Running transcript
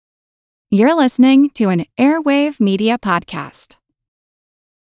You're listening to an Airwave Media Podcast.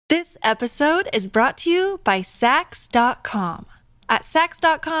 This episode is brought to you by Saks.com. At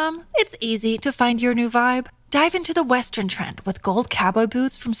Saks.com, it's easy to find your new vibe. Dive into the Western trend with gold cowboy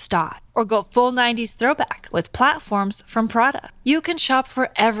boots from Staud, or go full 90s throwback with platforms from Prada. You can shop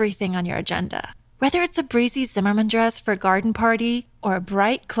for everything on your agenda, whether it's a breezy Zimmermann dress for a garden party or a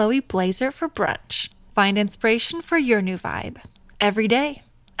bright Chloe blazer for brunch. Find inspiration for your new vibe every day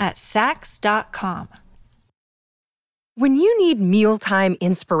at Saks.com. When you need mealtime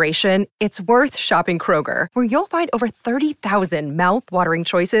inspiration, it's worth shopping Kroger, where you'll find over 30,000 mouth-watering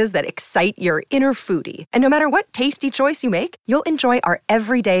choices that excite your inner foodie. And no matter what tasty choice you make, you'll enjoy our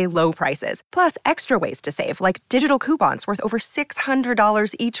everyday low prices, plus extra ways to save, like digital coupons worth over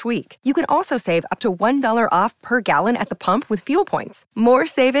 $600 each week. You can also save up to $1 off per gallon at the pump with fuel points. More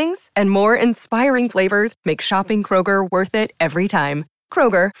savings and more inspiring flavors make shopping Kroger worth it every time.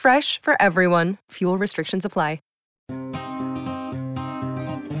 Kroger, fresh for everyone. Fuel restrictions apply.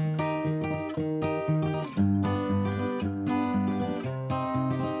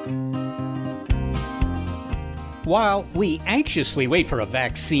 While we anxiously wait for a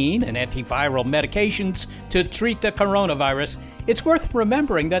vaccine and antiviral medications to treat the coronavirus, it's worth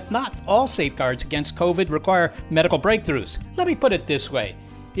remembering that not all safeguards against COVID require medical breakthroughs. Let me put it this way.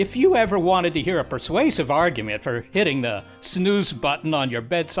 If you ever wanted to hear a persuasive argument for hitting the snooze button on your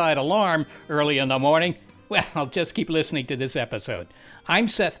bedside alarm early in the morning, well, just keep listening to this episode. I'm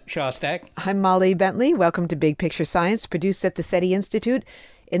Seth Shostak. I'm Molly Bentley. Welcome to Big Picture Science, produced at the SETI Institute.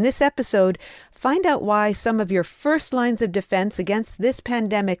 In this episode, find out why some of your first lines of defense against this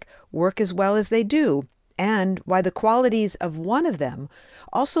pandemic work as well as they do, and why the qualities of one of them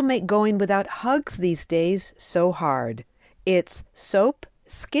also make going without hugs these days so hard. It's soap,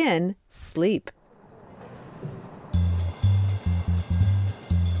 skin, sleep.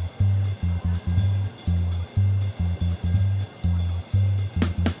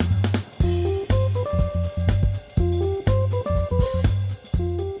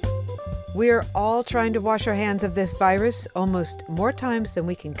 We're all trying to wash our hands of this virus almost more times than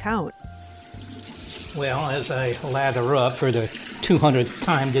we can count. Well, as I lather up for the 200th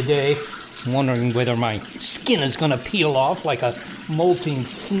time today, I'm wondering whether my skin is going to peel off like a molting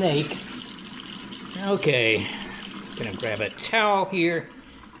snake. Okay, gonna grab a towel here,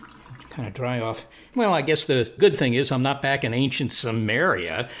 kind of dry off. Well, I guess the good thing is I'm not back in ancient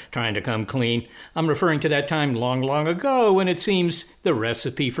Samaria trying to come clean. I'm referring to that time long, long ago when it seems the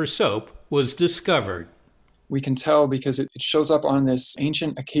recipe for soap was discovered. We can tell because it shows up on this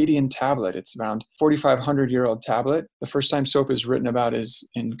ancient Akkadian tablet. It's around 4,500-year-old tablet. The first time soap is written about is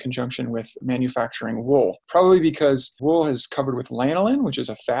in conjunction with manufacturing wool, probably because wool is covered with lanolin, which is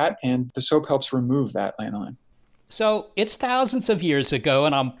a fat, and the soap helps remove that lanolin. So it's thousands of years ago,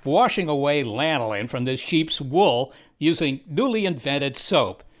 and I'm washing away lanolin from this sheep's wool using newly invented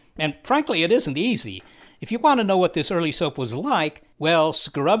soap. And frankly, it isn't easy. If you want to know what this early soap was like, well,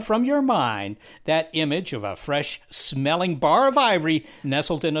 scrub from your mind that image of a fresh-smelling bar of ivory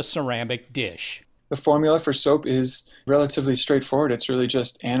nestled in a ceramic dish. The formula for soap is relatively straightforward. It's really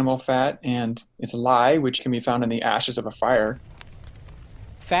just animal fat, and it's lye, which can be found in the ashes of a fire.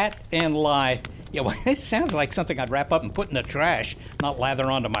 Fat and lye. Yeah, well, it sounds like something I'd wrap up and put in the trash, not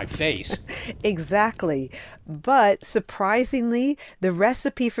lather onto my face. Exactly. But surprisingly, the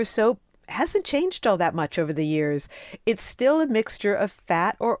recipe for soap hasn't changed all that much over the years. It's still a mixture of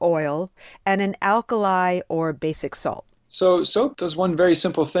fat or oil and an alkali or basic salt. So soap does one very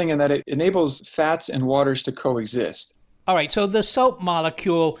simple thing in that it enables fats and waters to coexist. All right, so the soap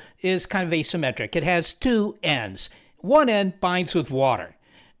molecule is kind of asymmetric. It has two ends. One end binds with water,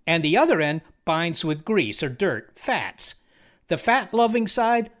 and the other end binds with grease or dirt, fats. The fat-loving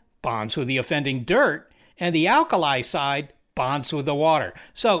side bonds with the offending dirt, and the alkali side bonds with the water.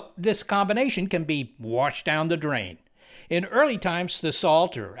 So this combination can be washed down the drain. In early times, the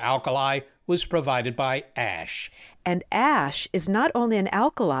salt or alkali was provided by ash. And ash is not only an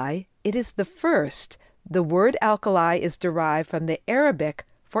alkali, it is the first. The word alkali is derived from the Arabic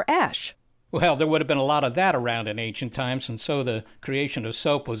for ash. Well, there would have been a lot of that around in ancient times, and so the creation of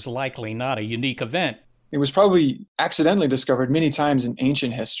soap was likely not a unique event. It was probably accidentally discovered many times in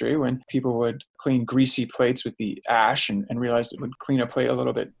ancient history when people would clean greasy plates with the ash and realized it would clean a plate a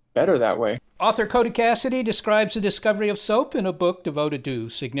little bit better that way. Author Cody Cassidy describes the discovery of soap in a book devoted to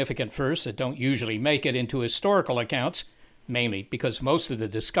significant firsts that don't usually make it into historical accounts, mainly because most of the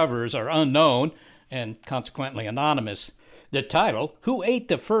discoverers are unknown and consequently anonymous. The title, Who Ate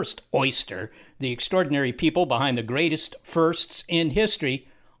the First Oyster? The Extraordinary People Behind the Greatest Firsts in History,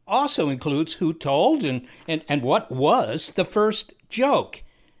 also includes who told and what was the first joke.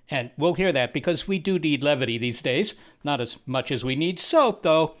 And we'll hear that because we do need levity these days. Not as much as we need soap,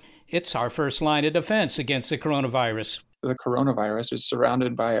 though. It's our first line of defense against the coronavirus. The coronavirus is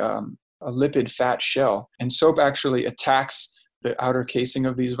surrounded by a lipid fat shell, and soap actually attacks the outer casing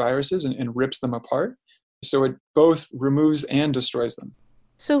of these viruses and rips them apart. So it both removes and destroys them.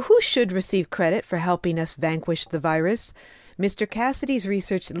 So who should receive credit for helping us vanquish the virus? Mr. Cassidy's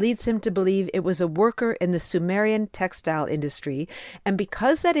research leads him to believe it was a worker in the Sumerian textile industry, and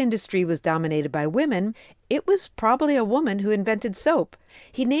because that industry was dominated by women, it was probably a woman who invented soap.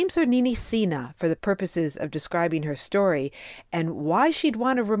 He names her Nini Sina for the purposes of describing her story and why she'd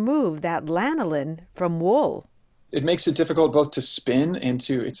want to remove that lanolin from wool. It makes it difficult both to spin and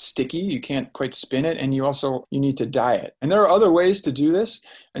it's sticky. You can't quite spin it, and you need to dye it. And there are other ways to do this.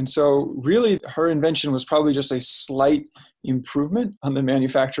 And so really her invention was probably just a slight improvement on the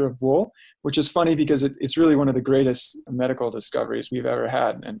manufacture of wool, which is funny because it's really one of the greatest medical discoveries we've ever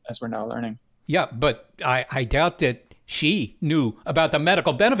had, and as we're now learning. Yeah, but I doubt that she knew about the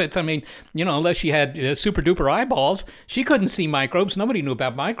medical benefits. I mean, unless she had super duper eyeballs, she couldn't see microbes. Nobody knew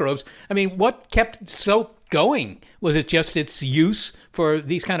about microbes. I mean, what kept soap going? Was it just its use for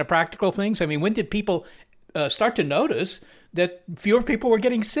these kind of practical things? I mean, when did people start to notice that fewer people were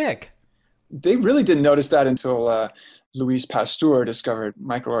getting sick? They really didn't notice that until Louis Pasteur discovered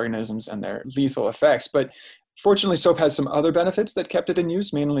microorganisms and their lethal effects. But fortunately, soap has some other benefits that kept it in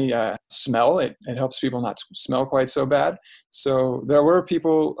use, mainly smell. It helps people not smell quite so bad. So there were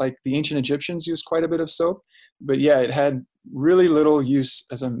people, like the ancient Egyptians used quite a bit of soap. But yeah, it had really little use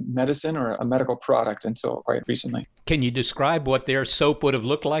as a medicine or a medical product until quite recently. Can you describe what their soap would have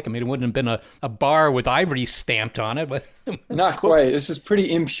looked like? I mean, it wouldn't have been a bar with ivory stamped on it. But not quite. This is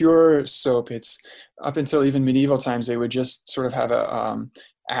pretty impure soap. It's up until even medieval times, they would just sort of have a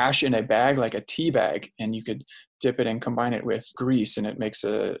ash in a bag, like a tea bag, and you could dip it and combine it with grease, and it makes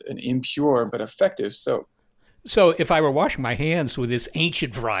an impure but effective soap. So if I were washing my hands with this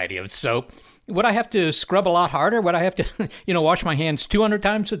ancient variety of soap, would I have to scrub a lot harder? Would I have to, wash my hands 200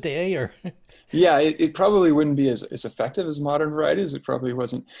 times a day? Or Yeah, it probably wouldn't be as effective as modern varieties. It probably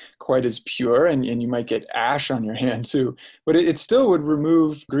wasn't quite as pure, and you might get ash on your hand too. But it still would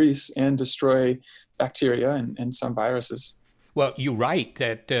remove grease and destroy bacteria and some viruses. Well, you write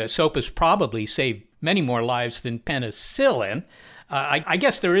that soap has probably saved many more lives than penicillin. I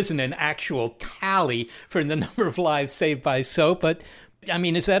guess there isn't an actual tally for the number of lives saved by soap, but I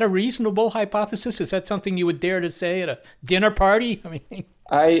mean, is that a reasonable hypothesis? Is that something you would dare to say at a dinner party? I mean,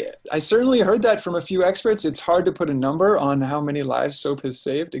 I certainly heard that from a few experts. It's hard to put a number on how many lives soap has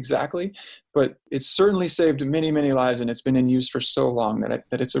saved exactly, but it's certainly saved many, many lives, and it's been in use for so long that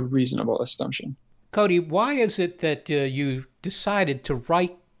it's a reasonable assumption. Cody, why is it that you decided to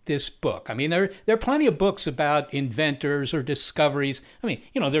write this book? I mean, there are plenty of books about inventors or discoveries. I mean,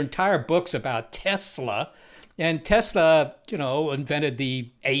 there are entire books about Tesla. And Tesla, invented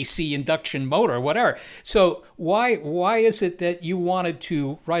the AC induction motor, whatever. So why is it that you wanted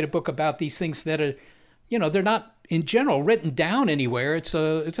to write a book about these things that are, they're not in general written down anywhere? It's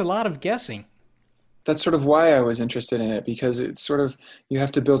a lot of guessing. That's sort of why I was interested in it, because it's sort of, you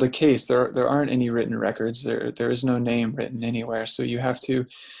have to build a case. There aren't any written records. There is no name written anywhere. So you have to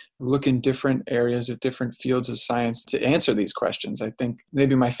look in different areas of different fields of science to answer these questions. I think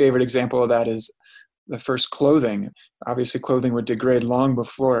maybe my favorite example of that is the first clothing. Obviously, clothing would degrade long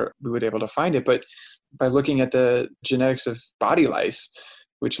before we would be able to find it. But by looking at the genetics of body lice,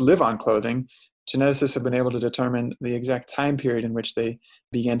 which live on clothing, geneticists have been able to determine the exact time period in which they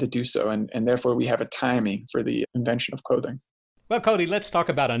began to do so. And therefore, we have a timing for the invention of clothing. Well, Cody, let's talk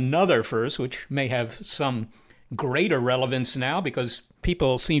about another first, which may have some greater relevance now because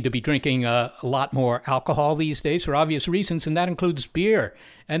people seem to be drinking a lot more alcohol these days for obvious reasons, and that includes beer.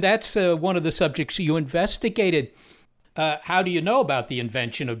 And that's one of the subjects you investigated. How do you know about the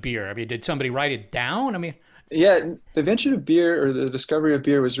invention of beer? I mean, did somebody write it down? I mean, yeah, the invention of beer, or the discovery of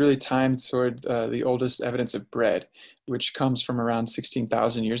beer, was really timed toward the oldest evidence of bread, which comes from around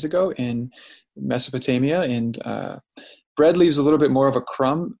 16,000 years ago in Mesopotamia. And bread leaves a little bit more of a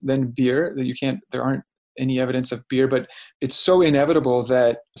crumb than beer. There aren't any evidence of beer, but it's so inevitable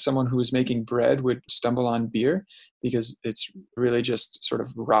that someone who is making bread would stumble on beer because it's really just sort of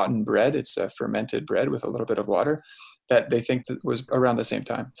rotten bread. It's a fermented bread with a little bit of water that they think that was around the same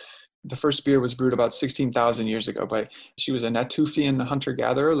time. The first beer was brewed about 16,000 years ago she was a Natufian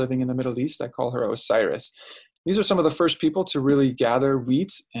hunter-gatherer living in the Middle East. I call her Osiris. These are some of the first people to really gather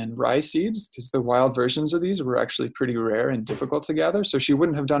wheat and rye seeds, because the wild versions of these were actually pretty rare and difficult to gather. So she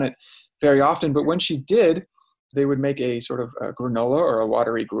wouldn't have done it very often, but when she did, they would make a sort of a granola or a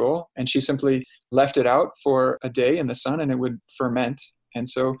watery gruel, and she simply left it out for a day in the sun and it would ferment. And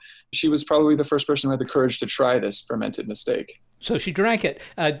so she was probably the first person who had the courage to try this fermented mistake. So she drank it.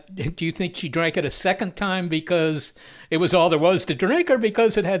 Do you think she drank it a second time because it was all there was to drink, or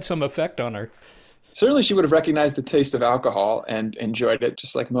because it had some effect on her? Certainly she would have recognized the taste of alcohol and enjoyed it,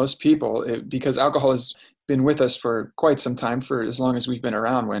 just like most people, because alcohol has been with us for quite some time, for as long as we've been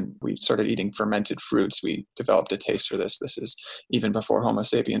around. When we started eating fermented fruits, we developed a taste for this. This is even before Homo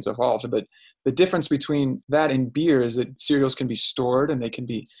sapiens evolved. But the difference between that and beer is that cereals can be stored and they can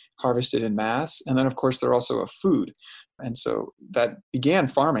be harvested in mass. And then, of course, they're also a food. And so that began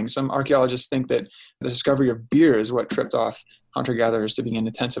farming. Some archaeologists think that the discovery of beer is what tripped off hunter-gatherers to begin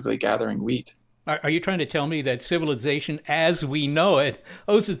intensively gathering wheat. Are you trying to tell me that civilization as we know it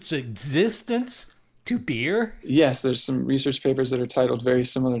owes its existence to beer? Yes, there's some research papers that are titled very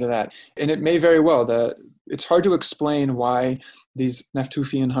similar to that. And it may very well. It's hard to explain why these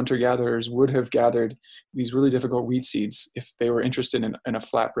Natufian hunter-gatherers would have gathered these really difficult wheat seeds if they were interested in a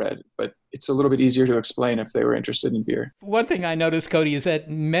flatbread. But it's a little bit easier to explain if they were interested in beer. One thing I noticed, Cody, is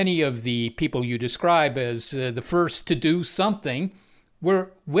that many of the people you describe as the first to do something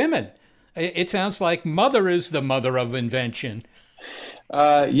were women. It sounds like mother is the mother of invention.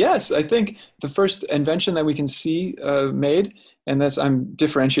 Yes, I think the first invention that we can see made, and this I'm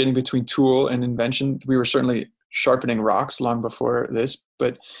differentiating between tool and invention. We were certainly sharpening rocks long before this,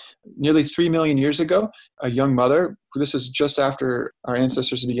 but nearly 3 million years ago, a young mother, this is just after our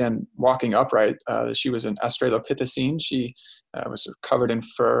ancestors began walking upright. She was an Australopithecine. She was covered in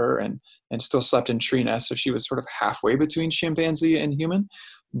fur and still slept in tree nests, so she was sort of halfway between chimpanzee and human.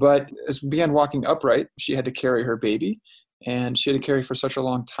 But as we began walking upright, she had to carry her baby, and she had to carry for such a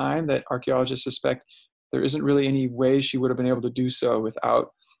long time that archaeologists suspect there isn't really any way she would have been able to do so without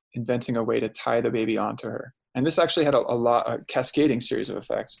inventing a way to tie the baby onto her. And this actually had a cascading series of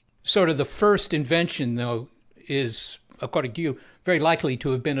effects. Sort of the first invention, though, is, according to you, very likely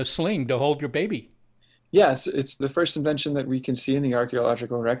to have been a sling to hold your baby. Yes, it's the first invention that we can see in the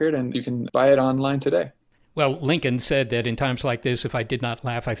archaeological record, and you can buy it online today. Well, Lincoln said that in times like this, if I did not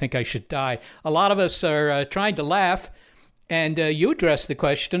laugh, I think I should die. A lot of us are trying to laugh, and you addressed the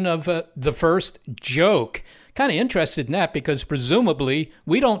question of the first joke. Kind of interested in that because presumably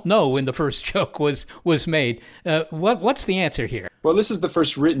we don't know when the first joke was made. What's the answer here? Well, this is the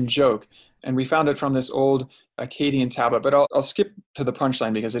first written joke, and we found it from this old Akkadian tablet, but I'll skip to the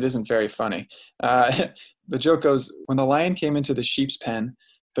punchline because it isn't very funny. The joke goes, when the lion came into the sheep's pen,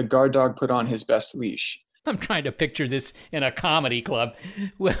 the guard dog put on his best leash. I'm trying to picture this in a comedy club.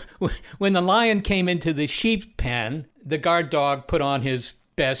 When the lion came into the sheep pen, the guard dog put on his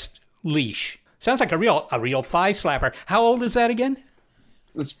best leash. Sounds like a real thigh slapper. How old is that again?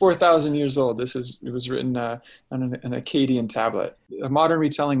 It's 4,000 years old. It was written on an Akkadian tablet. A modern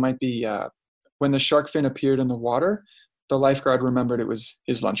retelling might be when the shark fin appeared in the water, the lifeguard remembered it was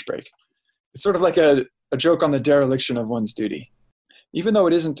his lunch break. It's sort of like a joke on the dereliction of one's duty. Even though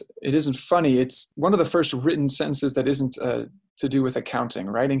it isn't funny, it's one of the first written sentences that isn't to do with accounting.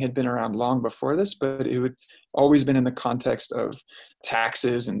 Writing had been around long before this, but it would always been in the context of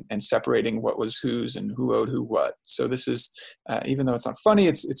taxes and separating what was whose and who owed who what. So this is, even though it's not funny,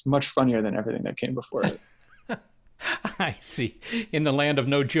 it's much funnier than everything that came before it. I see. In the land of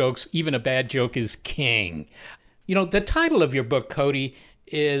no jokes, even a bad joke is king. You know, the title of your book, Cody,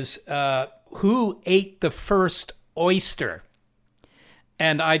 is Who Ate the First Oyster?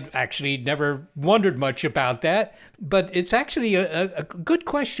 And I actually never wondered much about that, but it's actually a good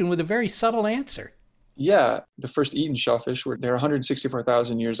question with a very subtle answer. Yeah, the first eaten shellfish they're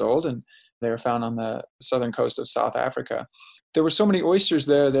 164,000 years old, and they were found on the southern coast of South Africa. There were so many oysters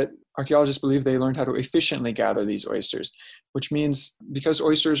there that archaeologists believe they learned how to efficiently gather these oysters, which means because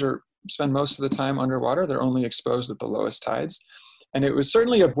oysters spend most of the time underwater, they're only exposed at the lowest tides. And it was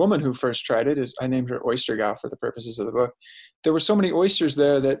certainly a woman who first tried it. I named her Oystergau for the purposes of the book. There were so many oysters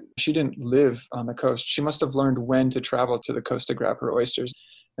there that she didn't live on the coast. She must have learned when to travel to the coast to grab her oysters.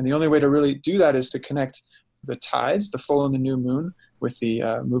 And the only way to really do that is to connect the tides, the full and the new moon, with the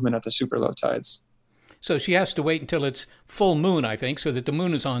movement of the super low tides. So she has to wait until it's full moon, I think, so that the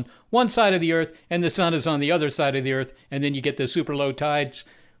moon is on one side of the earth and the sun is on the other side of the earth, and then you get the super low tides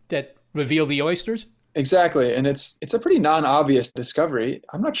that reveal the oysters? Exactly. And it's a pretty non-obvious discovery.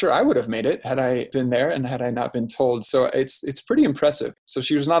 I'm not sure I would have made it had I been there and had I not been told. So it's pretty impressive. So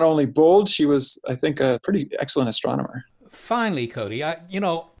she was not only bold, she was, I think, a pretty excellent astronomer. Finally, Cody,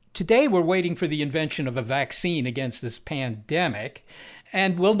 today we're waiting for the invention of a vaccine against this pandemic,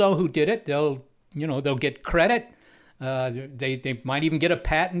 and we'll know who did it. They'll get credit. They might even get a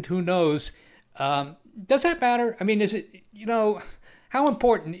patent. Who knows? Does that matter? I mean, is it, how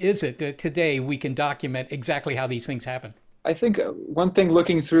important is it that today we can document exactly how these things happen? I think one thing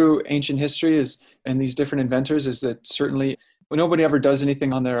looking through ancient history and these different inventors is that certainly nobody ever does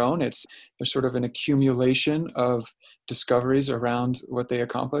anything on their own. There's sort of an accumulation of discoveries around what they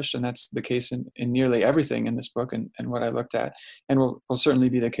accomplished. And that's the case in nearly everything in this book and what I looked at, and will certainly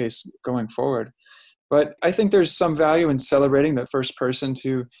be the case going forward. But I think there's some value in celebrating the first person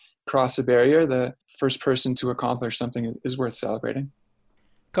to cross a barrier. The first person to accomplish something is worth celebrating.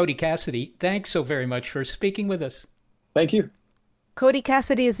 Cody Cassidy, thanks so very much for speaking with us. Thank you. Cody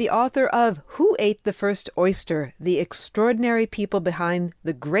Cassidy is the author of Who Ate the First Oyster? The Extraordinary People Behind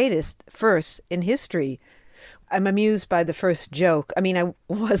the Greatest Firsts in History. I'm amused by the first joke. I mean, I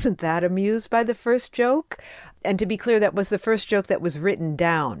wasn't that amused by the first joke. And to be clear, that was the first joke that was written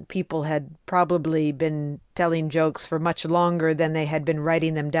down. People had probably been telling jokes for much longer than they had been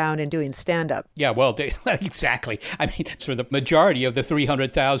writing them down and doing stand-up. Yeah, well, exactly. I mean, for the majority of the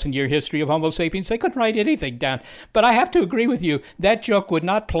 300,000-year history of Homo sapiens, they couldn't write anything down. But I have to agree with you. That joke would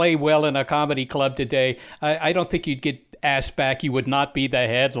not play well in a comedy club today. I don't think you'd get asked back. You would not be the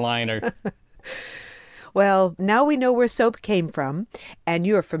headliner. Well, now we know where soap came from, and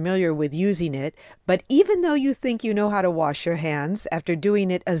you are familiar with using it. But even though you think you know how to wash your hands after doing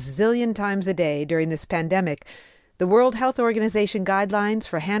it a zillion times a day during this pandemic, the World Health Organization guidelines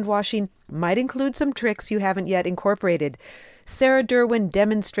for hand washing might include some tricks you haven't yet incorporated. Sarah Derwin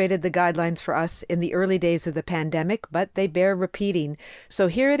demonstrated the guidelines for us in the early days of the pandemic, but they bear repeating. So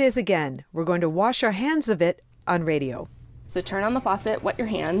here it is again. We're going to wash our hands of it on radio. So turn on the faucet, wet your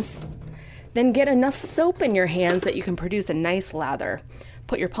hands. Then get enough soap in your hands that you can produce a nice lather.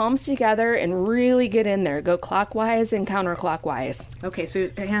 Put your palms together and really get in there. Go clockwise and counterclockwise. Okay, so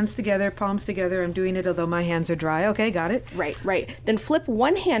hands together, palms together. I'm doing it although my hands are dry. Okay, got it. Right. Then flip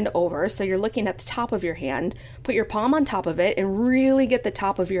one hand over so you're looking at the top of your hand. Put your palm on top of it and really get the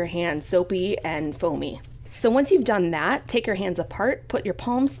top of your hand soapy and foamy. So once you've done that, take your hands apart, put your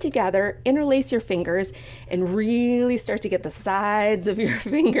palms together, interlace your fingers, and really start to get the sides of your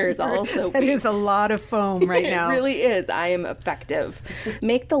fingers all soapy. That is a lot of foam right now. It really is. I am effective.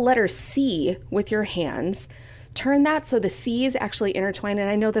 Make the letter C with your hands. Turn that so the C's actually intertwine.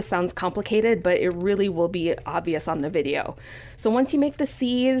 And I know this sounds complicated, but it really will be obvious on the video. So once you make the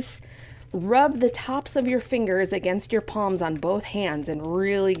C's, rub the tops of your fingers against your palms on both hands and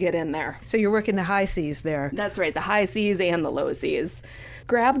really get in there. So you're working the high C's there. That's right, the high C's and the low C's.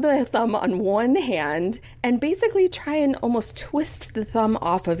 Grab the thumb on one hand and basically try and almost twist the thumb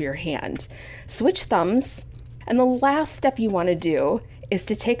off of your hand. Switch thumbs. And the last step you want to do is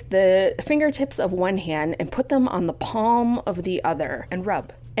to take the fingertips of one hand and put them on the palm of the other and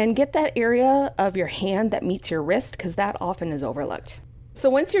rub. And get that area of your hand that meets your wrist, because that often is overlooked. So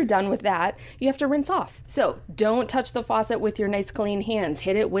once you're done with that, you have to rinse off. So don't touch the faucet with your nice clean hands.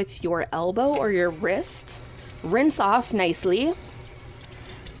 Hit it with your elbow or your wrist. Rinse off nicely.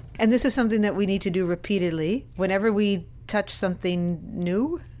 And this is something that we need to do repeatedly whenever we touch something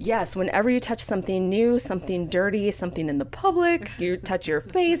new? Yes, whenever you touch something new, something dirty, something in the public, you touch your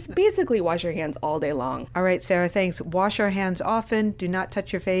face, basically wash your hands all day long. All right, Sarah, thanks. Wash our hands often. Do not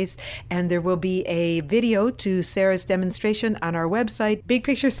touch your face. And there will be a video to Sarah's demonstration on our website,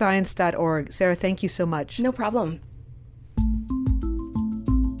 bigpicturescience.org. Sarah, thank you so much. No problem.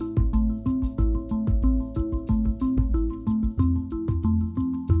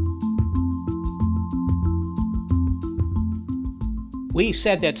 We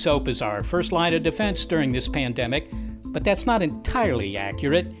said that soap is our first line of defense during this pandemic, but that's not entirely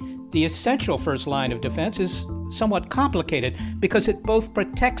accurate. The essential first line of defense is somewhat complicated because it both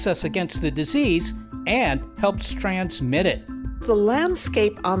protects us against the disease and helps transmit it. The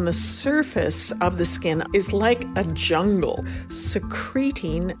landscape on the surface of the skin is like a jungle,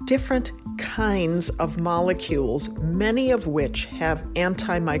 secreting different kinds of molecules, many of which have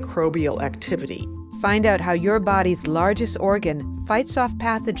antimicrobial activity. Find out how your body's largest organ fights off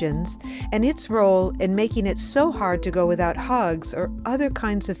pathogens and its role in making it so hard to go without hugs or other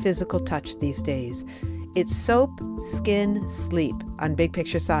kinds of physical touch these days. It's Soap, Skin, Sleep on Big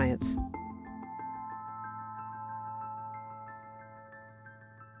Picture Science.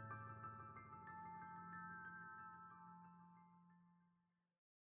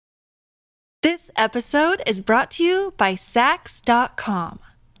 This episode is brought to you by Saks.com.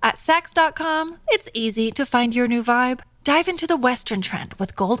 At Saks.com, it's easy to find your new vibe. Dive into the Western trend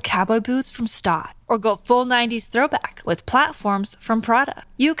with gold cowboy boots from Stott, or go full 90s throwback with platforms from Prada.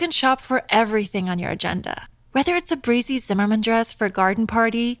 You can shop for everything on your agenda, whether it's a breezy Zimmermann dress for a garden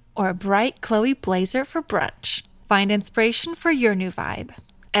party or a bright Chloe blazer for brunch. Find inspiration for your new vibe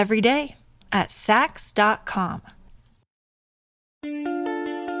every day at Saks.com.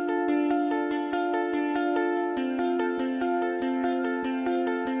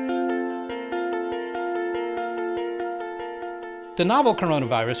 The novel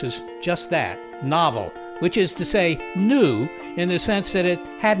coronavirus is just that, novel, which is to say new in the sense that it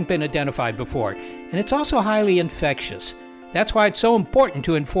hadn't been identified before. And it's also highly infectious. That's why it's so important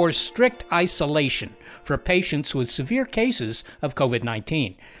to enforce strict isolation for patients with severe cases of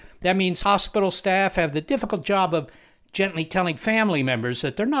COVID-19. That means hospital staff have the difficult job of gently telling family members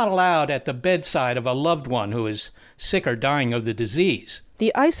that they're not allowed at the bedside of a loved one who is sick or dying of the disease.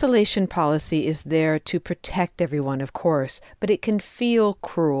 The isolation policy is there to protect everyone, of course, but it can feel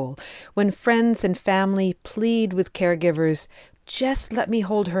cruel when friends and family plead with caregivers, "Just let me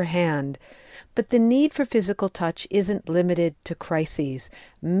hold her hand." But the need for physical touch isn't limited to crises.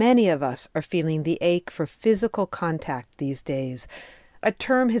 Many of us are feeling the ache for physical contact these days. A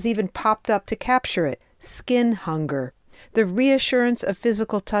term has even popped up to capture it: skin hunger. The reassurance of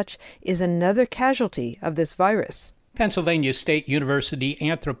physical touch is another casualty of this virus. Pennsylvania State University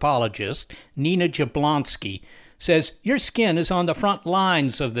anthropologist Nina Jablonski says your skin is on the front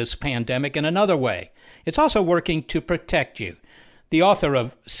lines of this pandemic in another way. It's also working to protect you. The author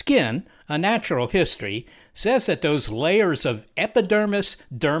of Skin, A Natural History, says that those layers of epidermis,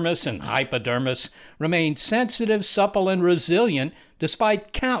 dermis, and hypodermis remain sensitive, supple, and resilient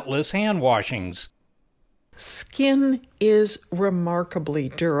despite countless hand washings. Skin is remarkably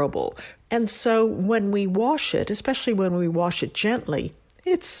durable. And so when we wash it, especially when we wash it gently,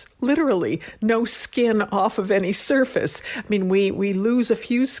 it's literally no skin off of any surface. I mean, we lose a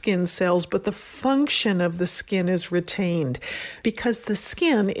few skin cells, but the function of the skin is retained because the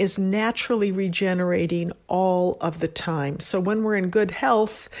skin is naturally regenerating all of the time. So when we're in good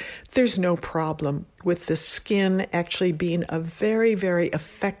health, there's no problem with the skin actually being a very, very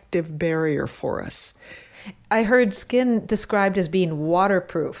effective barrier for us. I heard skin described as being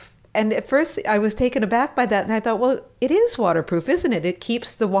waterproof. And at first I was taken aback by that, and I thought, well, it is waterproof, isn't it? It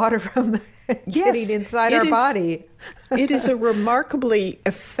keeps the water from getting inside our body. It is a remarkably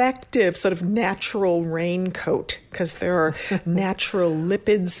effective sort of natural raincoat because there are natural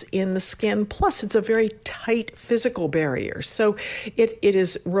lipids in the skin. Plus, it's a very tight physical barrier. So it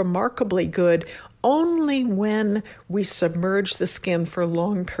is remarkably good only when we submerge the skin for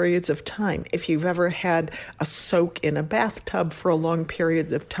long periods of time. If you've ever had a soak in a bathtub for a long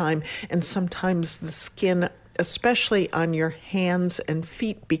period of time, and sometimes the skin, especially on your hands and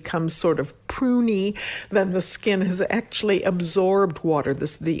feet, becomes sort of pruny, then the skin has actually absorbed water,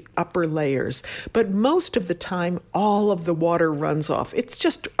 the upper layers. But most of the time, all of the water runs off. It's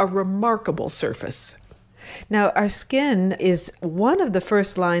just a remarkable surface. Now, our skin is one of the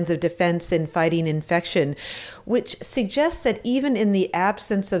first lines of defense in fighting infection, which suggests that even in the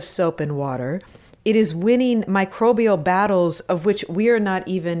absence of soap and water, it is winning microbial battles of which we are not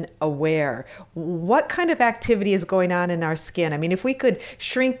even aware. What kind of activity is going on in our skin? I mean, if we could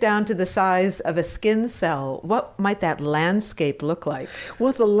shrink down to the size of a skin cell, what might that landscape look like?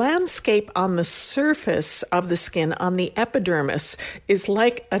 Well, the landscape on the surface of the skin, on the epidermis, is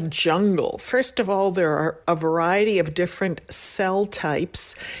like a jungle. First of all, there are a variety of different cell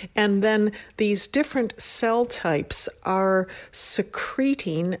types, and then these different cell types are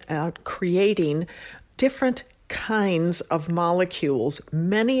secreting, creating different kinds of molecules,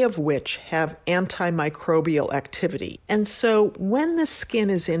 many of which have antimicrobial activity. And so when the skin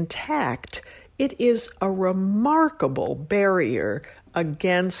is intact, it is a remarkable barrier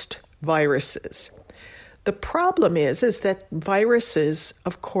against viruses. The problem is that viruses,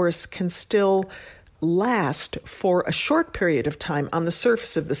 of course, can still last for a short period of time on the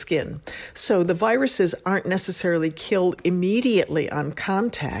surface of the skin. So the viruses aren't necessarily killed immediately on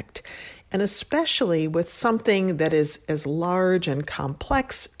contact. And especially with something that is as large and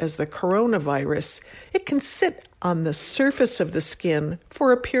complex as the coronavirus, it can sit on the surface of the skin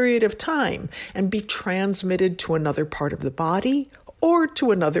for a period of time and be transmitted to another part of the body or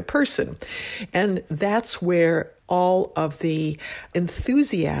to another person. And that's where all of the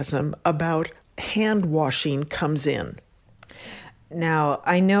enthusiasm about hand washing comes in. Now,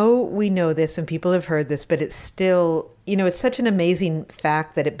 I know we know this and people have heard this, but it's still, it's such an amazing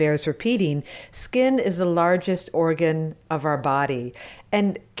fact that it bears repeating. Skin is the largest organ of our body.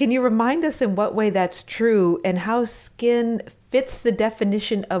 And can you remind us in what way that's true and how skin fits the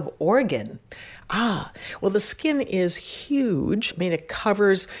definition of organ? Well, the skin is huge. I mean, it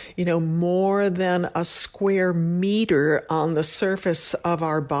covers, more than a square meter on the surface of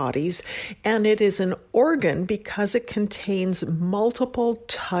our bodies. And it is an organ because it contains multiple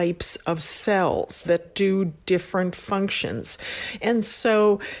types of cells that do different functions. And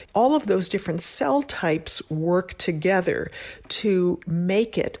so all of those different cell types work together to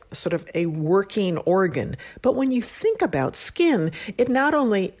make it sort of a working organ. But when you think about skin, it not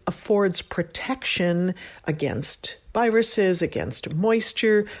only affords protection protection against viruses, against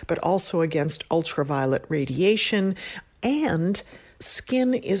moisture, but also against ultraviolet radiation. And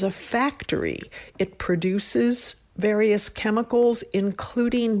skin is a factory. It produces various chemicals,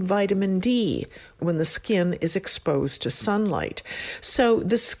 including vitamin D, when the skin is exposed to sunlight. So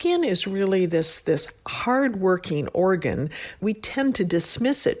the skin is really this hard-working organ. We tend to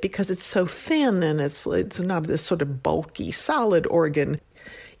dismiss it because it's so thin and it's not this sort of bulky, solid organ.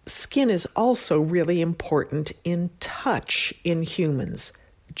 Skin is also really important in touch in humans,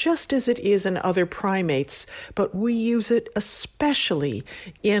 just as it is in other primates, but we use it especially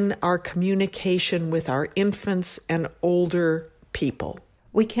in our communication with our infants and older people.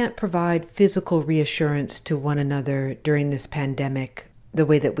 We can't provide physical reassurance to one another during this pandemic the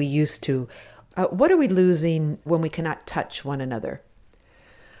way that we used to. What are we losing when we cannot touch one another?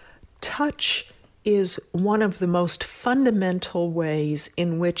 Touch is one of the most fundamental ways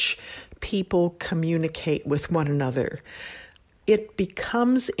in which people communicate with one another. It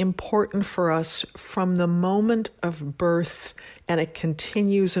becomes important for us from the moment of birth, and it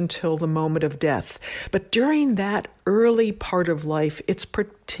continues until the moment of death. But during that early part of life, it's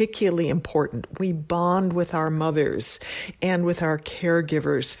particularly important. We bond with our mothers and with our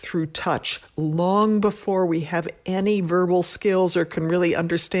caregivers through touch long before we have any verbal skills or can really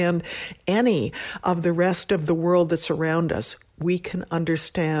understand any of the rest of the world that's around us. We can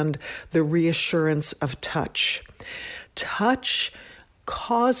understand the reassurance of touch. Touch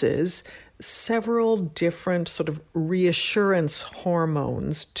causes several different sort of reassurance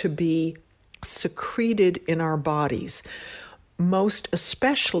hormones to be secreted in our bodies, most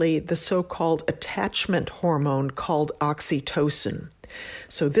especially the so-called attachment hormone called oxytocin.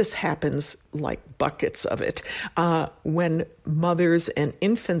 So this happens like buckets of it when mothers and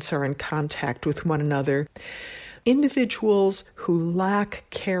infants are in contact with one another. Individuals who lack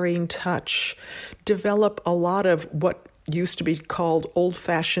caring touch develop a lot of what used to be called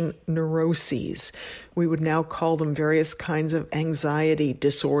old-fashioned neuroses. We would now call them various kinds of anxiety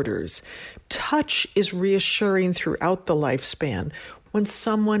disorders. Touch is reassuring throughout the lifespan. When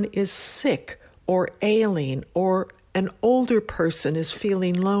someone is sick or ailing or an older person is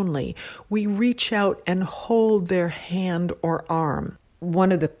feeling lonely, we reach out and hold their hand or arm.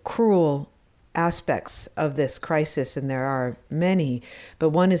 One of the cruel aspects of this crisis, and there are many, but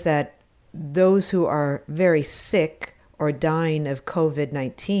one is that those who are very sick or dying of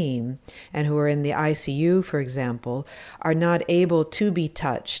COVID-19 and who are in the ICU, for example, are not able to be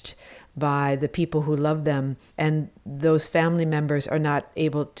touched by the people who love them, and those family members are not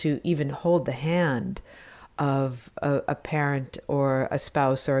able to even hold the hand of a parent or a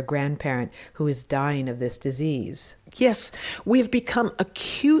spouse or a grandparent who is dying of this disease. Yes, we've become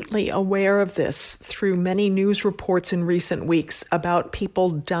acutely aware of this through many news reports in recent weeks about people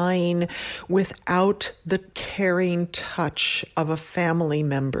dying without the caring touch of a family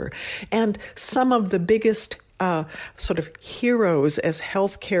member. And some of the biggest sort of heroes as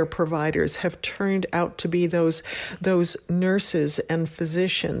healthcare providers have turned out to be those nurses and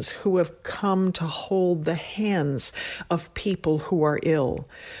physicians who have come to hold the hands of people who are ill.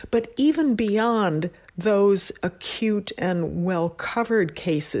 But even beyond those acute and well-covered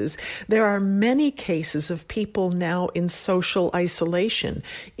cases, there are many cases of people now in social isolation,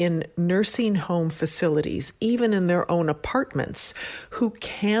 in nursing home facilities, even in their own apartments, who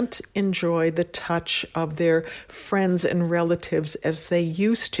can't enjoy the touch of their friends and relatives as they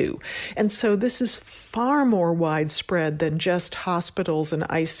used to. And so this is far more widespread than just hospitals and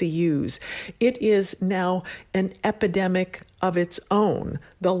ICUs. It is now an epidemic of its own,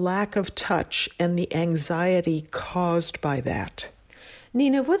 the lack of touch and the anxiety caused by that.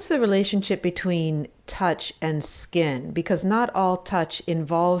 Nina, what's the relationship between touch and skin? Because not all touch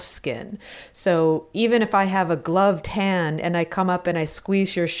involves skin. So even if I have a gloved hand and I come up and I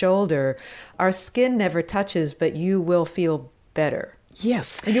squeeze your shoulder, our skin never touches, but you will feel better.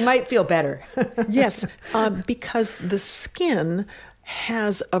 Yes. You might feel better. Yes, because the skin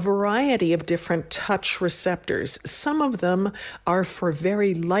has a variety of different touch receptors. Some of them are for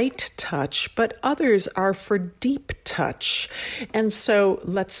very light touch, but others are for deep touch. And so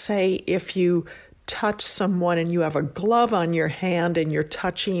let's say if you touch someone and you have a glove on your hand and you're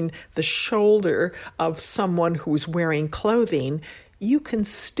touching the shoulder of someone who's wearing clothing, you can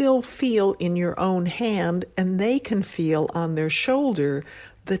still feel in your own hand and they can feel on their shoulder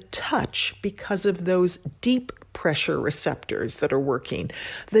the touch because of those deep pressure receptors that are working.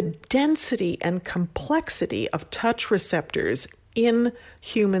 The density and complexity of touch receptors in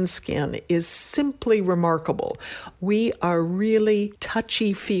human skin is simply remarkable. We are really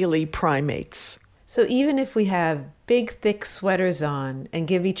touchy-feely primates. So even if we have big, thick sweaters on and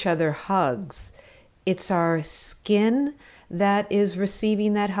give each other hugs, it's our skin that is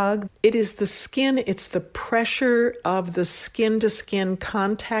receiving that hug? It is the skin, it's the pressure of the skin-to-skin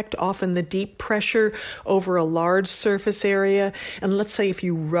contact, often the deep pressure over a large surface area. And let's say if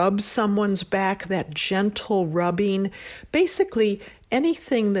you rub someone's back, that gentle rubbing, basically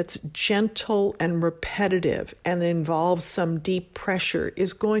anything that's gentle and repetitive and involves some deep pressure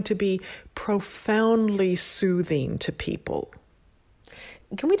is going to be profoundly soothing to people.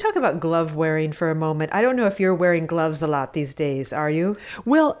 Can we talk about glove wearing for a moment? I don't know if you're wearing gloves a lot these days, are you?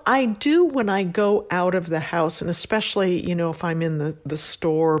 Well, I do when I go out of the house, and especially, if I'm in the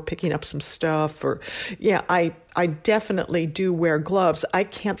store picking up some stuff I definitely do wear gloves. I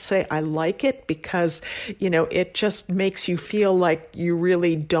can't say I like it because, it just makes you feel like you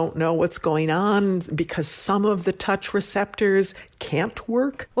really don't know what's going on because some of the touch receptors can't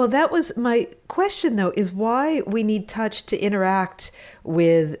work. Well, that was my question, though, is why we need touch to interact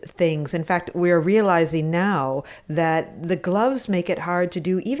with things. In fact, we're realizing now that the gloves make it hard to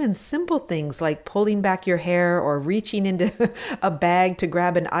do even simple things like pulling back your hair or reaching into a bag to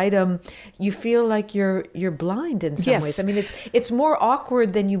grab an item. You feel like you're blind in some ways. I mean, it's more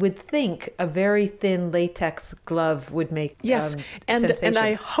awkward than you would think a very thin latex glove would make. Yes, and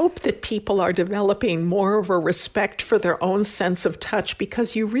I hope that people are developing more of a respect for their own sense of touch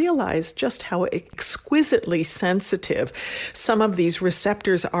because you realize just how exquisitely sensitive some of these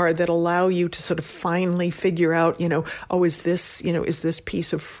receptors are that allow you to sort of finally figure out, is this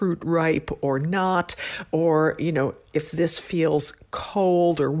piece of fruit ripe or not? Or, if this feels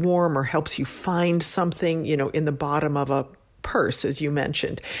cold or warm or helps you find something, in the bottom of a purse, as you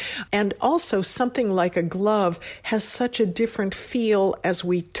mentioned. And also something like a glove has such a different feel as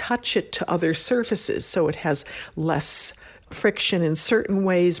we touch it to other surfaces. So it has less friction in certain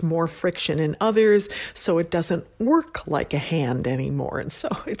ways, more friction in others, so it doesn't work like a hand anymore. And so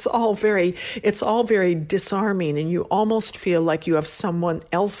it's all very disarming, and you almost feel like you have someone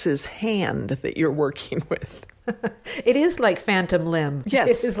else's hand that you're working with. It is like phantom limb.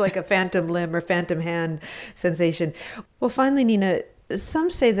 Yes. It is like a phantom limb or phantom hand sensation. Well, finally, Nina, some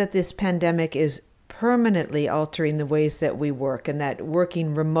say that this pandemic is permanently altering the ways that we work and that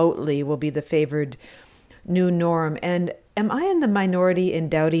working remotely will be the favored new norm. And am I in the minority in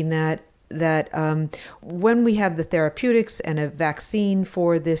doubting that when we have the therapeutics and a vaccine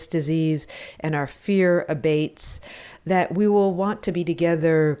for this disease and our fear abates, that we will want to be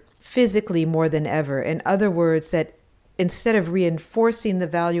together physically more than ever? In other words, that instead of reinforcing the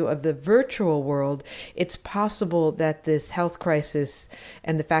value of the virtual world, it's possible that this health crisis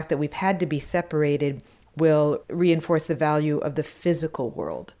and the fact that we've had to be separated will reinforce the value of the physical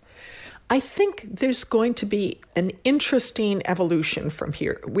world. I think there's going to be an interesting evolution from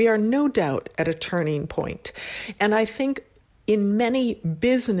here. We are no doubt at a turning point. And I think in many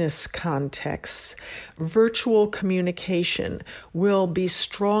business contexts, virtual communication will be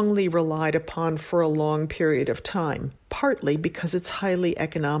strongly relied upon for a long period of time, partly because it's highly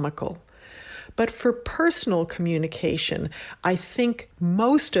economical. But for personal communication, I think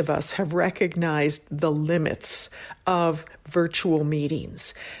most of us have recognized the limits of virtual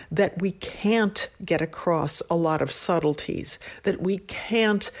meetings, that we can't get across a lot of subtleties, that we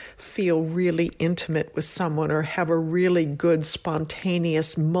can't feel really intimate with someone or have a really good,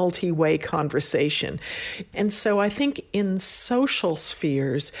 spontaneous, multi-way conversation. And so I think in social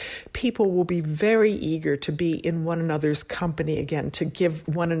spheres, people will be very eager to be in one another's company again, to give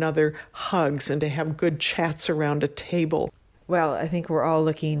one another hugs and to have good chats around a table. Well, I think we're all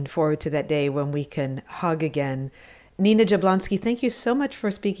looking forward to that day when we can hug again. Nina Jablonski, thank you so much for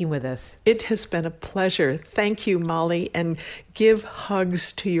speaking with us. It has been a pleasure. Thank you, Molly, and give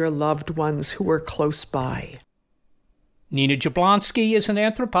hugs to your loved ones who are close by. Nina Jablonski is an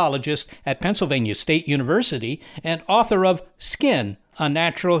anthropologist at Pennsylvania State University and author of Skin, A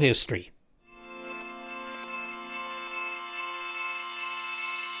Natural History.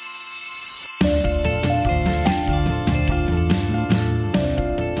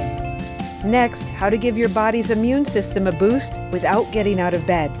 Next, how to give your body's immune system a boost without getting out of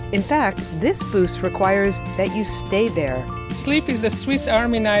bed. In fact, this boost requires that you stay there. Sleep is the Swiss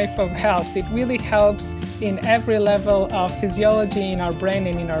Army knife of health. It really helps in every level of physiology in our brain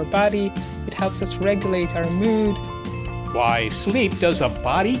and in our body. It helps us regulate our mood. Why sleep does a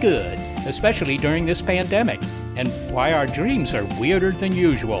body good, especially during this pandemic, and why our dreams are weirder than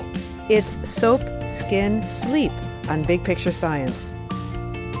usual. It's Soap, Skin, Sleep on Big Picture Science.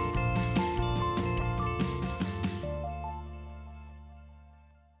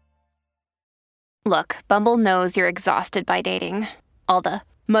 Look, Bumble knows you're exhausted by dating. All the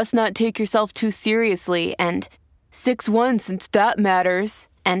must not take yourself too seriously, and 6'1" since that matters,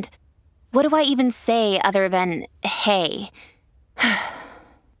 and what do I even say other than, hey?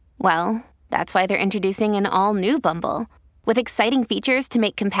 Well, that's why they're introducing an all-new Bumble, with exciting features to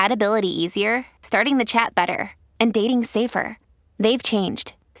make compatibility easier, starting the chat better, and dating safer. They've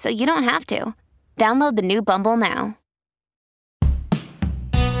changed, so you don't have to. Download the new Bumble now.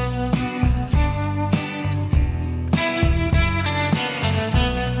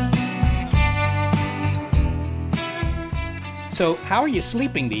 So how are you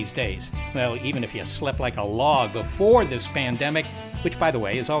sleeping these days? Well, even if you slept like a log before this pandemic, which, by the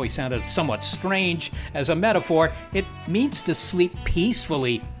way, has always sounded somewhat strange as a metaphor, it means to sleep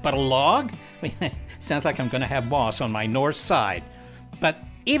peacefully. But a log? Sounds like I'm going to have moss on my north side. But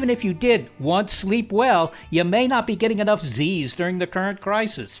even if you did once sleep well, you may not be getting enough Z's during the current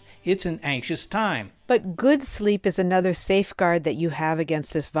crisis. It's an anxious time. But good sleep is another safeguard that you have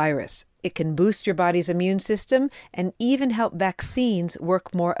against this virus. It can boost your body's immune system and even help vaccines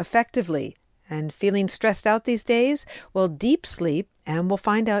work more effectively. And feeling stressed out these days? Well, deep sleep, and we'll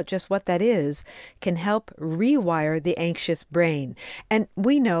find out just what that is, can help rewire the anxious brain. And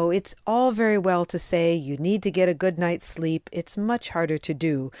we know it's all very well to say you need to get a good night's sleep. It's much harder to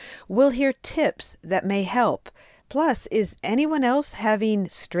do. We'll hear tips that may help. Plus, is anyone else having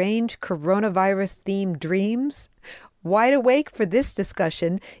strange coronavirus-themed dreams? Wide awake for this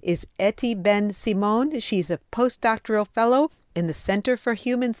discussion is Eti Ben-Simon. She's a postdoctoral fellow in the Center for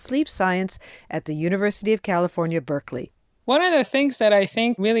Human Sleep Science at the University of California, Berkeley. One of the things that I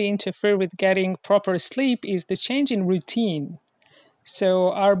think really interfere with getting proper sleep is the change in routine.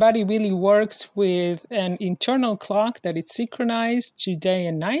 So our body really works with an internal clock that is synchronized to day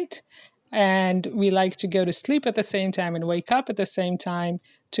and night. And we like to go to sleep at the same time and wake up at the same time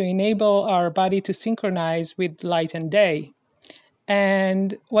to enable our body to synchronize with light and day.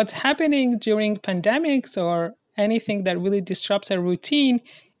 And what's happening during pandemics or anything that really disrupts our routine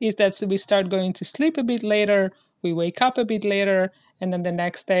is that we start going to sleep a bit later, we wake up a bit later, and then the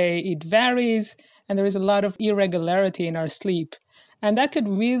next day it varies, and there is a lot of irregularity in our sleep. And that could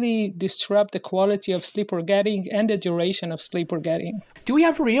really disrupt the quality of sleep we're getting and the duration of sleep we're getting. Do we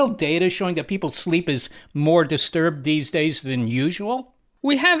have real data showing that people's sleep is more disturbed these days than usual?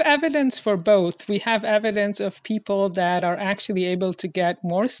 We have evidence for both. We have evidence of people that are actually able to get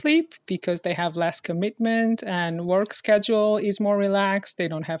more sleep because they have less commitment and work schedule is more relaxed. They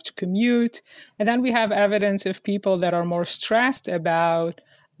don't have to commute. And then we have evidence of people that are more stressed about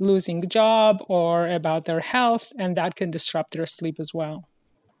losing a job or about their health, and that can disrupt their sleep as well.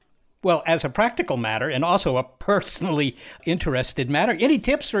 Well, as a practical matter and also a personally interested matter, any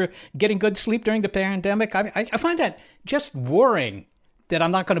tips for getting good sleep during the pandemic? I find that just worrying that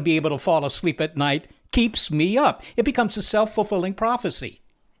I'm not going to be able to fall asleep at night keeps me up. It becomes a self-fulfilling prophecy.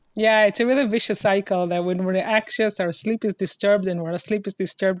 Yeah, it's a really vicious cycle that when we're anxious, our sleep is disturbed, and when our sleep is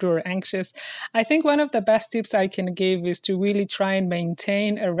disturbed, we're anxious. I think one of the best tips I can give is to really try and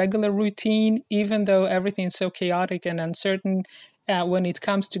maintain a regular routine, even though everything's so chaotic and uncertain when it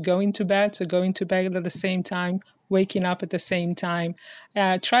comes to going to bed. So going to bed at the same time, waking up at the same time.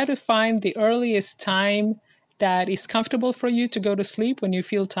 Try to find the earliest time that is comfortable for you to go to sleep when you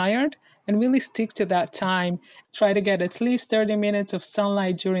feel tired, and really stick to that time. Try to get at least 30 minutes of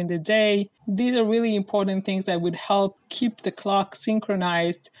sunlight during the day. These are really important things that would help keep the clock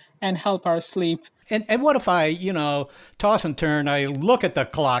synchronized and help our sleep. And what if I, toss and turn, I look at the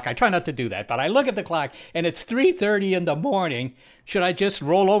clock. I try not to do that, but I look at the clock and it's 3:30 in the morning. Should I just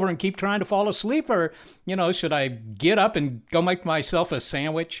roll over and keep trying to fall asleep, or, should I get up and go make myself a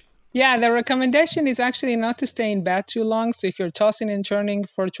sandwich? Yeah, the recommendation is actually not to stay in bed too long. So if you're tossing and turning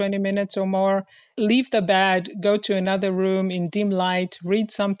for 20 minutes or more, leave the bed, go to another room in dim light,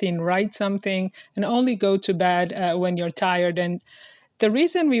 read something, write something, and only go to bed when you're tired. And the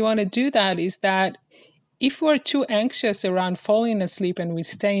reason we want to do that is that if we're too anxious around falling asleep and we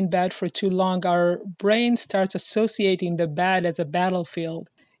stay in bed for too long, our brain starts associating the bed as a battlefield,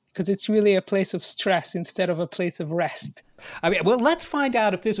 because it's really a place of stress instead of a place of rest. Well, let's find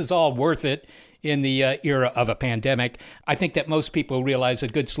out if this is all worth it in the era of a pandemic. I think that most people realize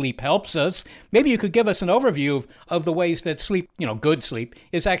that good sleep helps us. Maybe you could give us an overview of the ways that sleep, good sleep,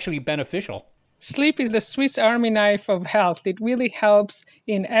 is actually beneficial. Sleep is the Swiss Army knife of health. It really helps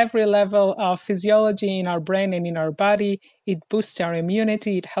in every level of physiology in our brain and in our body. It boosts our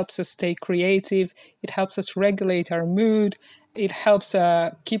immunity. It helps us stay creative. It helps us regulate our mood. It helps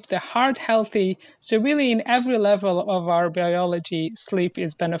keep the heart healthy. So really, in every level of our biology, sleep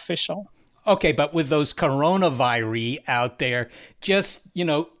is beneficial. Okay, but with those coronavirus out there, just,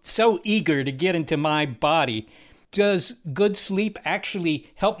 so eager to get into my body, does good sleep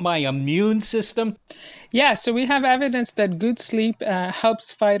actually help my immune system? Yeah, so we have evidence that good sleep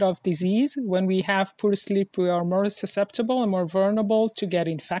helps fight off disease. When we have poor sleep, we are more susceptible and more vulnerable to get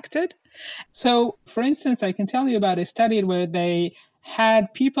infected. So, for instance, I can tell you about a study where they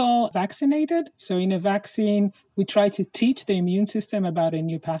had people vaccinated. So in a vaccine, we try to teach the immune system about a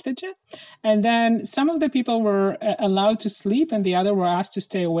new pathogen. And then some of the people were allowed to sleep and the other were asked to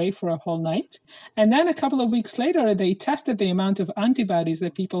stay awake for a whole night. And then a couple of weeks later, they tested the amount of antibodies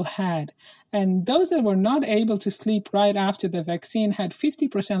that people had. And those that were not able to sleep right after the vaccine had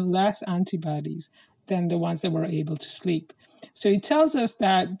 50% less antibodies than the ones that were able to sleep. So it tells us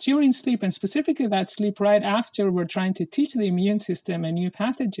that during sleep, and specifically that sleep right after we're trying to teach the immune system a new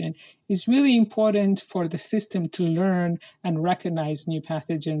pathogen, is really important for the system to learn and recognize new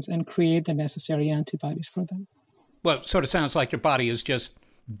pathogens and create the necessary antibodies for them. Well, it sort of sounds like your body is just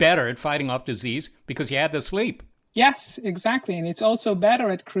better at fighting off disease because you had the sleep. Yes, exactly. And it's also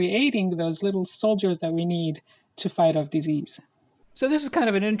better at creating those little soldiers that we need to fight off disease. So this is kind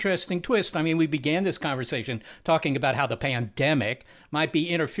of an interesting twist. I mean, we began this conversation talking about how the pandemic might be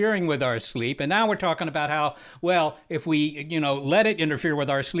interfering with our sleep. And now we're talking about how, well, if we, let it interfere with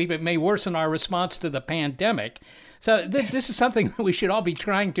our sleep, it may worsen our response to the pandemic. So this is something that we should all be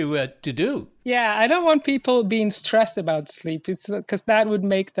trying to do. Yeah, I don't want people being stressed about sleep. It's because that would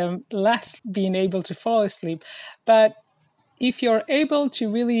make them less being able to fall asleep. But if you're able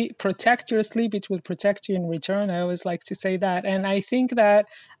to really protect your sleep, it will protect you in return. I always like to say that. And I think that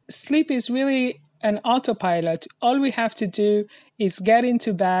sleep is really an autopilot. All we have to do is get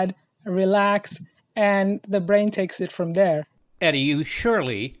into bed, relax, and the brain takes it from there. Eddie, you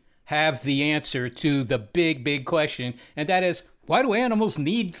surely have the answer to the big question, and that is, why do animals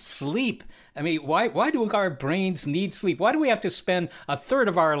need sleep? I mean, why do our brains need sleep? Why do we have to spend a third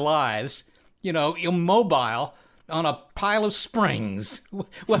of our lives, immobile on a pile of springs?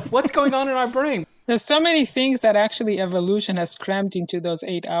 What's going on in our brain? There's so many things that actually evolution has crammed into those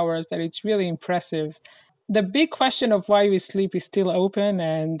 8 hours that it's really impressive. The big question of why we sleep is still open,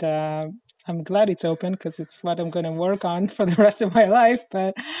 and I'm glad it's open because it's what I'm going to work on for the rest of my life.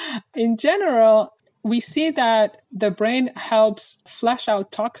 But in general, we see that the brain helps flush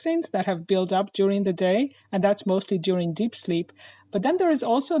out toxins that have built up during the day, and that's mostly during deep sleep. But then there is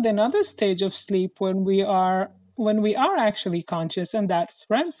also another stage of sleep when we are actually conscious, and that's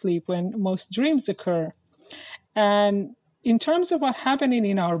REM sleep, when most dreams occur. And in terms of what's happening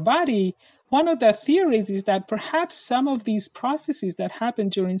in our body, one of the theories is that perhaps some of these processes that happen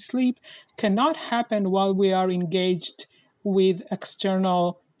during sleep cannot happen while we are engaged with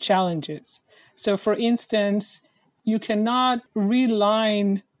external challenges. So, for instance, you cannot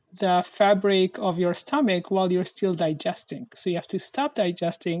realign the fabric of your stomach while you're still digesting. So you have to stop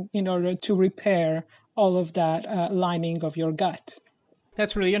digesting in order to repair all of that lining of your gut.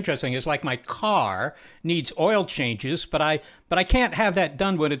 That's really interesting. It's like my car needs oil changes, but I can't have that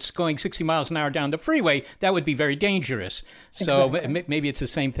done when it's going 60 miles an hour down the freeway. That would be very dangerous. So exactly. Maybe it's the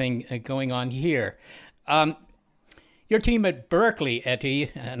same thing going on here. Your team at Berkeley,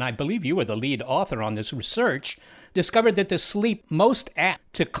 Etty, and I believe you were the lead author on this research, discovered that the sleep most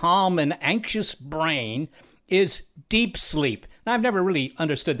apt to calm an anxious brain is deep sleep. Now, I've never really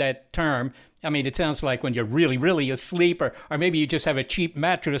understood that term. I mean, it sounds like when you're really, really asleep, or maybe you just have a cheap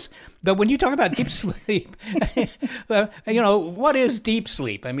mattress. But when you talk about deep sleep, what is deep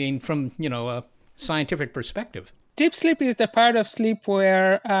sleep? I mean, from, a scientific perspective. Deep sleep is the part of sleep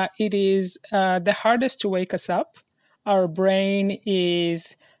where it is the hardest to wake us up. Our brain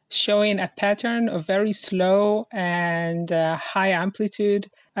is showing a pattern of very slow and high amplitude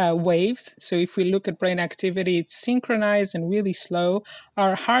waves. So if we look at brain activity, it's synchronized and really slow.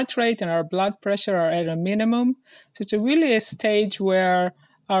 Our heart rate and our blood pressure are at a minimum. So it's really a stage where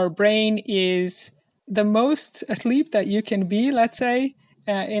our brain is the most asleep that you can be, let's say,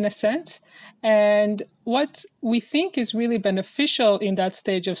 in a sense. And what we think is really beneficial in that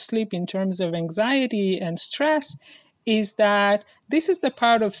stage of sleep in terms of anxiety and stress is that this is the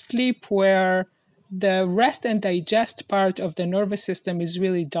part of sleep where the rest and digest part of the nervous system is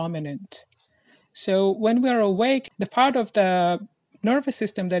really dominant. So when we're awake, the part of the nervous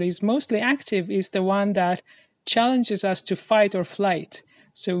system that is mostly active is the one that challenges us to fight or flight.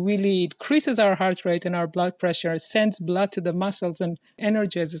 So really increases our heart rate and our blood pressure, sends blood to the muscles and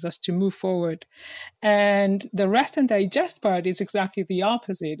energizes us to move forward. And the rest and digest part is exactly the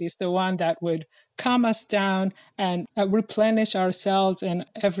opposite. It's the one that would calm us down and replenish our cells and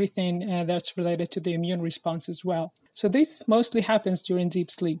everything that's related to the immune response as well. So this mostly happens during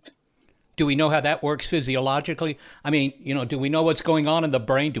deep sleep. Do we know how that works physiologically? I mean, do we know what's going on in the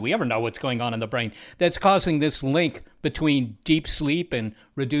brain? Do we ever know what's going on in the brain that's causing this link between deep sleep and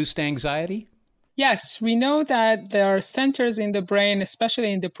reduced anxiety? Yes, we know that there are centers in the brain,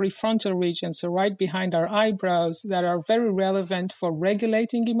 especially in the prefrontal region, so right behind our eyebrows, that are very relevant for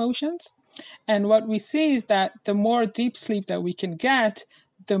regulating emotions. And what we see is that the more deep sleep that we can get,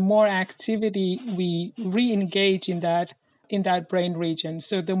 the more activity we re-engage in that brain region.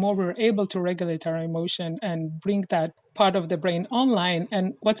 So the more we're able to regulate our emotion and bring that part of the brain online.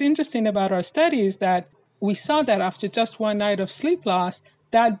 And what's interesting about our study is that we saw that after just one night of sleep loss,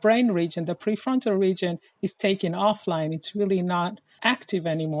 that brain region, the prefrontal region, is taken offline. It's really not active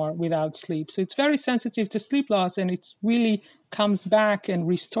anymore without sleep. So it's very sensitive to sleep loss, and it really comes back and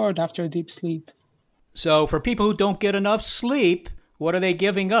restored after deep sleep. So for people who don't get enough sleep, what are they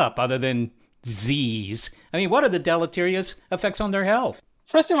giving up other than Z's? I mean, what are the deleterious effects on their health?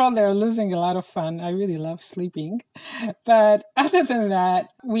 First of all, they're losing a lot of fun. I really love sleeping. But other than that,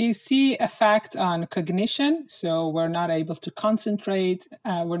 we see effects on cognition. So we're not able to concentrate.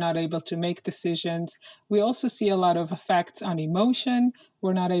 We're not able to make decisions. We also see a lot of effects on emotion.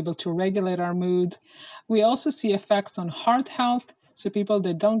 We're not able to regulate our mood. We also see effects on heart health. So people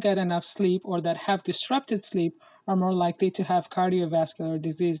that don't get enough sleep or that have disrupted sleep are more likely to have cardiovascular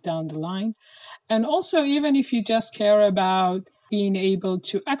disease down the line. And also, even if you just care about being able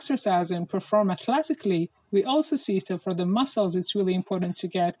to exercise and perform athletically, we also see that for the muscles, it's really important to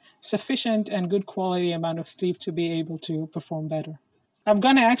get sufficient and good quality amount of sleep to be able to perform better. I'm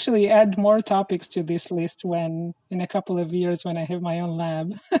going to actually add more topics to this list in a couple of years when I have my own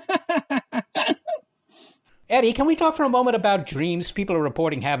lab. Eddie, can we talk for a moment about dreams? People are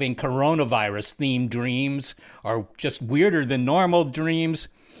reporting having coronavirus-themed dreams or just weirder than normal dreams.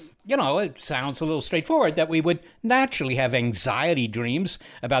 It sounds a little straightforward that we would naturally have anxiety dreams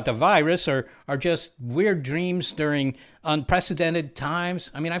about the virus or just weird dreams during unprecedented times.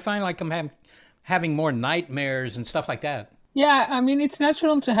 I mean, I find like I'm having more nightmares and stuff like that. Yeah, I mean, it's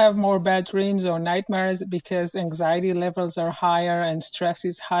natural to have more bad dreams or nightmares because anxiety levels are higher and stress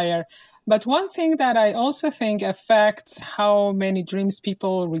is higher. But one thing that I also think affects how many dreams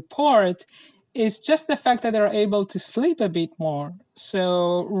people report is just the fact that they're able to sleep a bit more.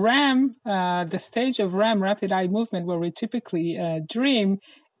 So REM, the stage of REM, rapid eye movement, where we typically dream,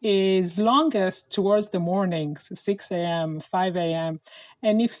 is longest towards the mornings, 6 a.m., 5 a.m.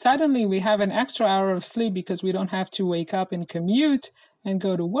 And if suddenly we have an extra hour of sleep because we don't have to wake up and commute and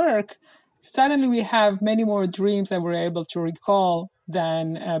go to work, suddenly we have many more dreams that we're able to recall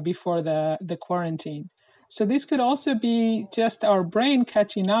than before the quarantine. So this could also be just our brain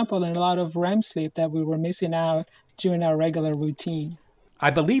catching up on a lot of REM sleep that we were missing out during our regular routine. I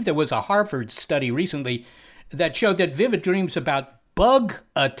believe there was a Harvard study recently that showed that vivid dreams about bug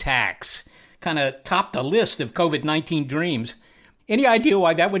attacks kind of topped the list of COVID-19 dreams. Any idea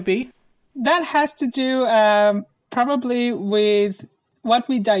why that would be? That has to do probably with what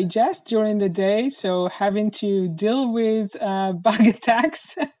we digest during the day. So having to deal with bug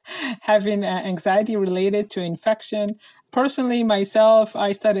attacks, having anxiety related to infection. Personally, myself,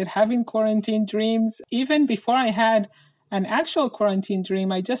 I started having quarantine dreams. Even before I had an actual quarantine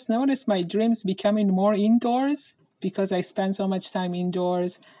dream, I just noticed my dreams becoming more indoors because I spend so much time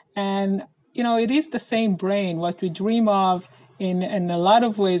indoors. And, it is the same brain. What we dream of in a lot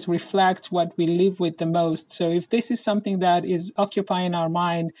of ways reflect what we live with the most. So if this is something that is occupying our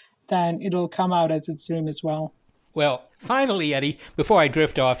mind, then it'll come out as a dream as well. Well, finally, Eddie, before I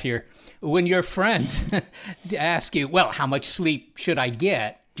drift off here, when your friends ask you, well, how much sleep should I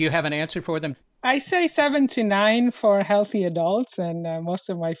get? Do you have an answer for them? I say 7 to 9 for healthy adults, and most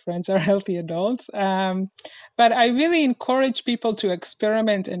of my friends are healthy adults. But I really encourage people to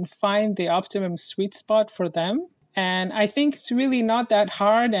experiment and find the optimum sweet spot for them. And I think it's really not that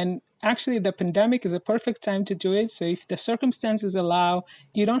hard. And actually, the pandemic is a perfect time to do it. So if the circumstances allow,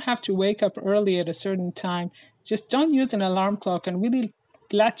 you don't have to wake up early at a certain time. Just don't use an alarm clock and really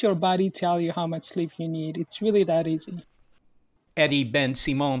let your body tell you how much sleep you need. It's really that easy. Eddie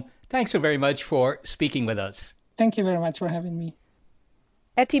Ben-Simon, thanks so very much for speaking with us. Thank you very much for having me.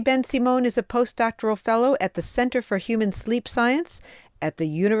 Eddie Ben-Simon is a postdoctoral fellow at the Center for Human Sleep Science at the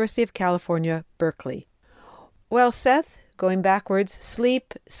University of California, Berkeley. Well, Seth, going backwards,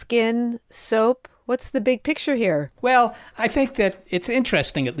 sleep, skin, soap, what's the big picture here? Well, I think that it's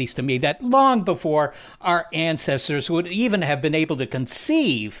interesting, at least to me, that long before our ancestors would even have been able to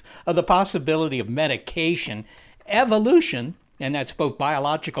conceive of the possibility of medication, evolution, and that's both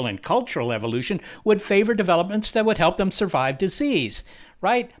biological and cultural evolution, would favor developments that would help them survive disease,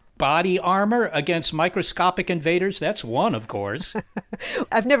 right? body armor against microscopic invaders? That's one, of course.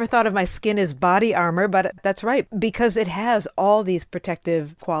 I've never thought of my skin as body armor, but that's right, because it has all these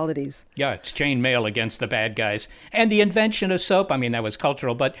protective qualities. Yeah, it's chainmail against the bad guys. And the invention of soap, I mean, that was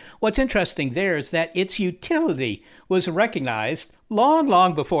cultural, but what's interesting there is that its utility was recognized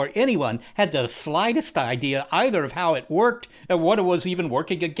long before anyone had the slightest idea either of how it worked or what it was even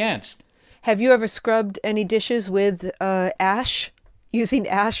working against. Have you ever scrubbed any dishes with ash, using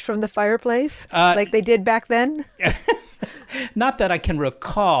ash from the fireplace, like they did back then? Not that I can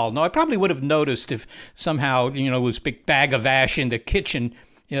recall. No, I probably would have noticed if somehow, it was a big bag of ash in the kitchen,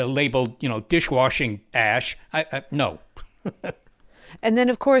 labeled, dishwashing ash. No. And then,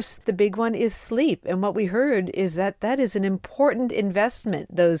 of course, the big one is sleep. And what we heard is that is an important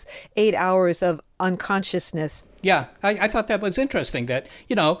investment, those 8 hours of unconsciousness. Yeah, I thought that was interesting that,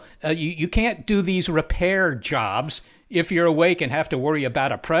 you can't do these repair jobs if you're awake and have to worry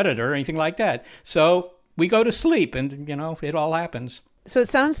about a predator or anything like that. So we go to sleep and, it all happens. So it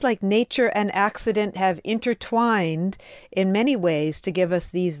sounds like nature and accident have intertwined in many ways to give us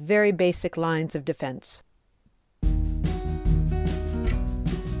these very basic lines of defense.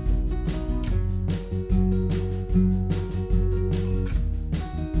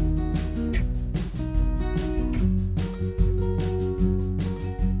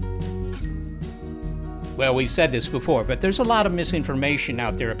 Well, we've said this before, but there's a lot of misinformation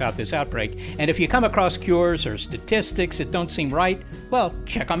out there about this outbreak. And if you come across cures or statistics that don't seem right, well,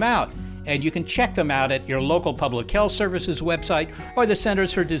 check them out. And you can check them out at your local public health services website or the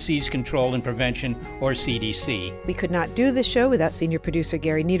Centers for Disease Control and Prevention, or CDC. We could not do this show without senior producer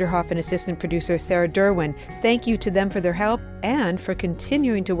Gary Niederhoff and assistant producer Sarah Derwin. Thank you to them for their help and for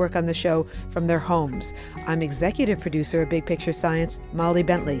continuing to work on the show from their homes. I'm executive producer of Big Picture Science, Molly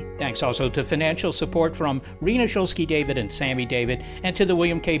Bentley. Thanks also to financial support from Rena Shulsky-David and Sammy David, and to the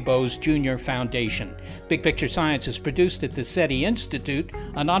William K. Bowes Jr. Foundation. Big Picture Science is produced at the SETI Institute,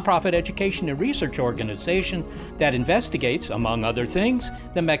 a nonprofit education and research organization that investigates, among other things,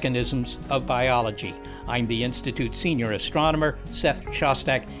 the mechanisms of biology. I'm the Institute's senior astronomer, Seth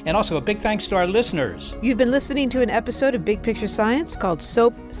Shostak, and also a big thanks to our listeners. You've been listening to an episode of Big Picture Science called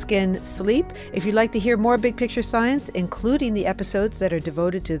Soap, Skin, Sleep. If you'd like to hear more Big Picture Science, including the episodes that are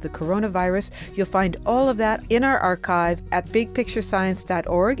devoted to the coronavirus, you'll find all of that in our archive at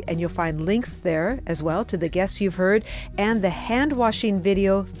bigpicturescience.org, and you'll find links there as well to the guests you've heard and the hand-washing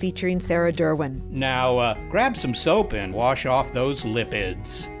video featuring Sarah Derwin. Now, grab some soap and wash off those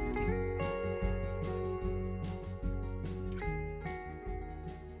lipids.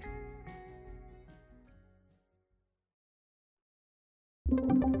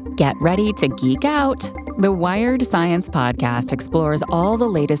 Get ready to geek out. The Wired Science Podcast explores all the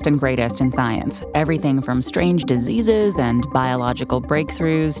latest and greatest in science. Everything from strange diseases and biological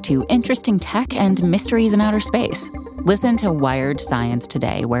breakthroughs to interesting tech and mysteries in outer space. Listen to Wired Science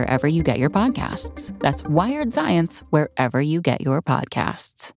today wherever you get your podcasts. That's Wired Science wherever you get your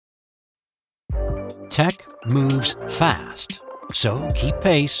podcasts. Tech moves fast, so keep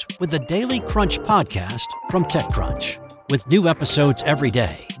pace with the Daily Crunch podcast from TechCrunch. With new episodes every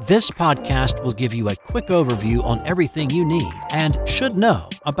day, this podcast will give you a quick overview on everything you need and should know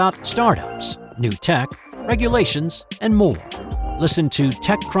about startups, new tech, regulations, and more. Listen to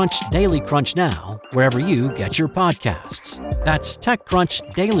TechCrunch Daily Crunch now, wherever you get your podcasts. That's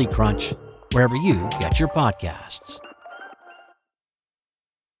TechCrunch Daily Crunch, wherever you get your podcasts.